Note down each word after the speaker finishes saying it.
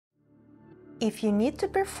If you need to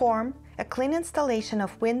perform a clean installation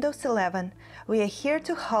of Windows 11, we are here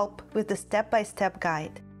to help with the step-by-step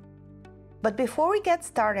guide. But before we get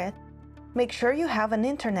started, make sure you have an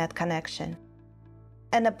internet connection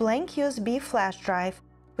and a blank USB flash drive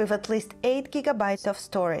with at least 8 GB of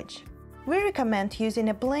storage. We recommend using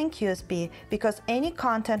a blank USB because any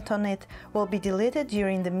content on it will be deleted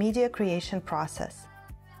during the media creation process.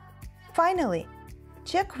 Finally,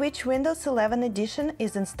 check which Windows 11 edition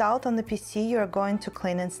is installed on the PC you are going to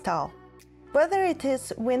clean install, whether it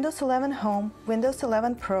is Windows 11 Home, Windows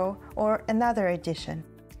 11 Pro, or another edition.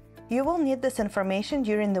 You will need this information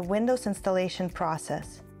during the Windows installation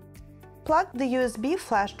process. Plug the USB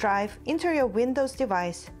flash drive into your Windows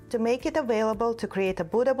device to make it available to create a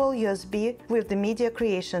bootable USB with the media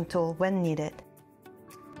creation tool when needed.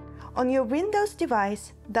 On your Windows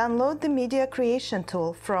device, download the media creation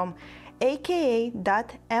tool from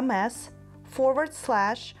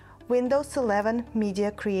aka.ms/Windows 11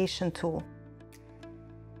 Media Creation Tool.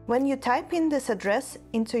 When you type in this address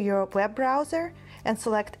into your web browser and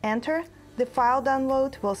select Enter, the file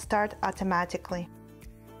download will start automatically.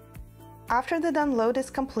 After the download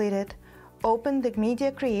is completed, open the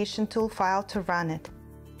Media Creation Tool file to run it.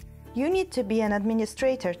 You need to be an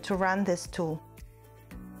administrator to run this tool.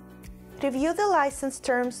 Review the license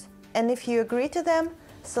terms, and if you agree to them,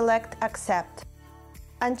 select Accept.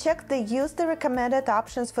 Uncheck the Use the recommended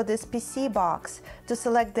options for this PC box to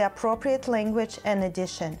select the appropriate language and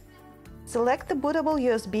edition. Select the bootable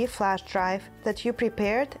USB flash drive that you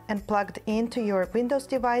prepared and plugged into your Windows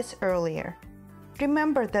device earlier.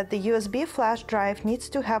 Remember that the USB flash drive needs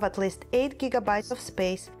to have at least 8 GB of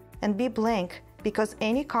space and be blank because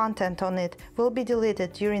any content on it will be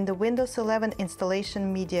deleted during the Windows 11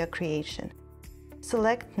 installation media creation.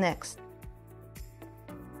 Select Next.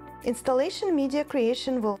 Installation media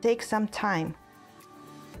creation will take some time.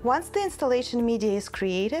 Once the installation media is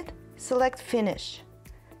created, select Finish.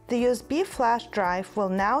 The USB flash drive will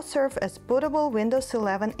now serve as bootable Windows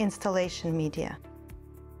 11 installation media.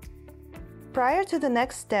 Prior to the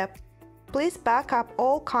next step, please back up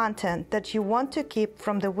all content that you want to keep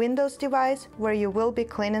from the Windows device where you will be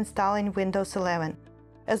clean installing Windows 11,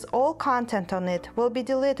 as all content on it will be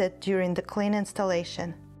deleted during the clean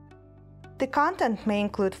installation. The content may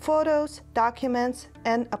include photos, documents,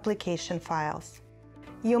 and application files.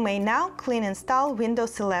 You may now clean install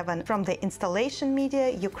Windows 11 from the installation media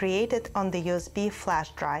you created on the USB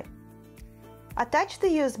flash drive. Attach the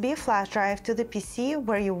USB flash drive to the PC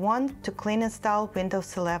where you want to clean install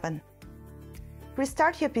Windows 11.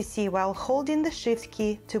 Restart your PC while holding the Shift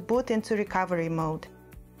key to boot into recovery mode.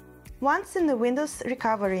 Once in the Windows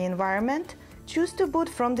recovery environment, choose to boot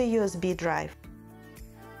from the USB drive.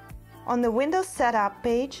 On the Windows Setup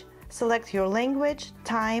page, select your language,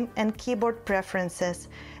 time, and keyboard preferences,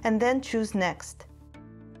 and then choose Next.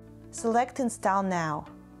 Select Install Now.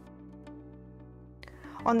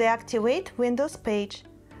 On the Activate Windows page,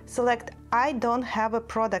 select I don't have a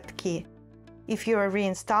product key if you are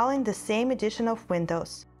reinstalling the same edition of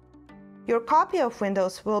Windows. Your copy of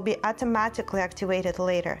Windows will be automatically activated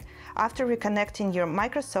later after reconnecting your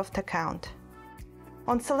Microsoft account.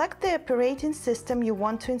 On Select the operating system you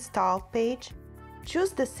want to install page, choose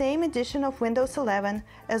the same edition of Windows 11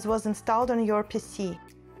 as was installed on your PC,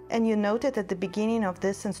 and you note it at the beginning of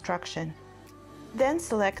this instruction. Then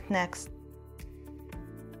select Next.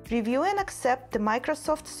 Review and accept the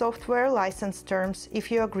Microsoft software license terms if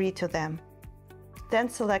you agree to them. Then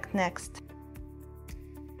select Next.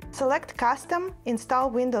 Select Custom, Install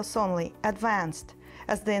Windows Only, Advanced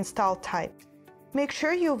as the install type. Make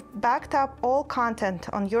sure you've backed up all content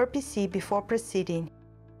on your PC before proceeding.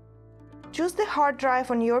 Choose the hard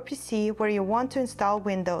drive on your PC where you want to install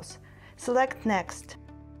Windows. Select Next.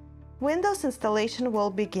 Windows installation will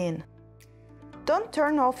begin. Don't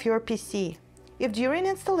turn off your PC. If during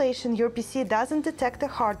installation your PC doesn't detect a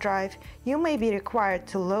hard drive, you may be required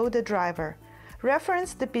to load a driver.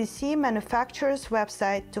 Reference the PC manufacturer's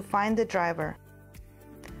website to find the driver.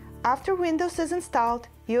 After Windows is installed,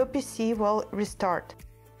 your PC will restart.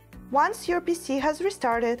 Once your PC has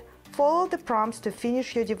restarted, follow the prompts to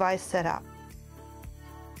finish your device setup.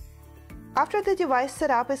 After the device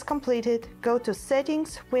setup is completed, go to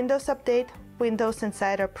Settings, Windows Update, Windows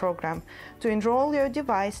Insider Program to enroll your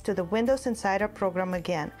device to the Windows Insider program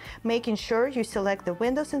again, making sure you select the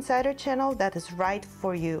Windows Insider channel that is right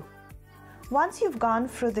for you. Once you've gone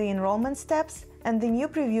through the enrollment steps and the new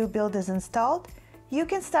preview build is installed, you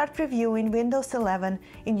can start previewing Windows 11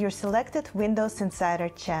 in your selected Windows Insider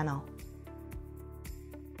channel.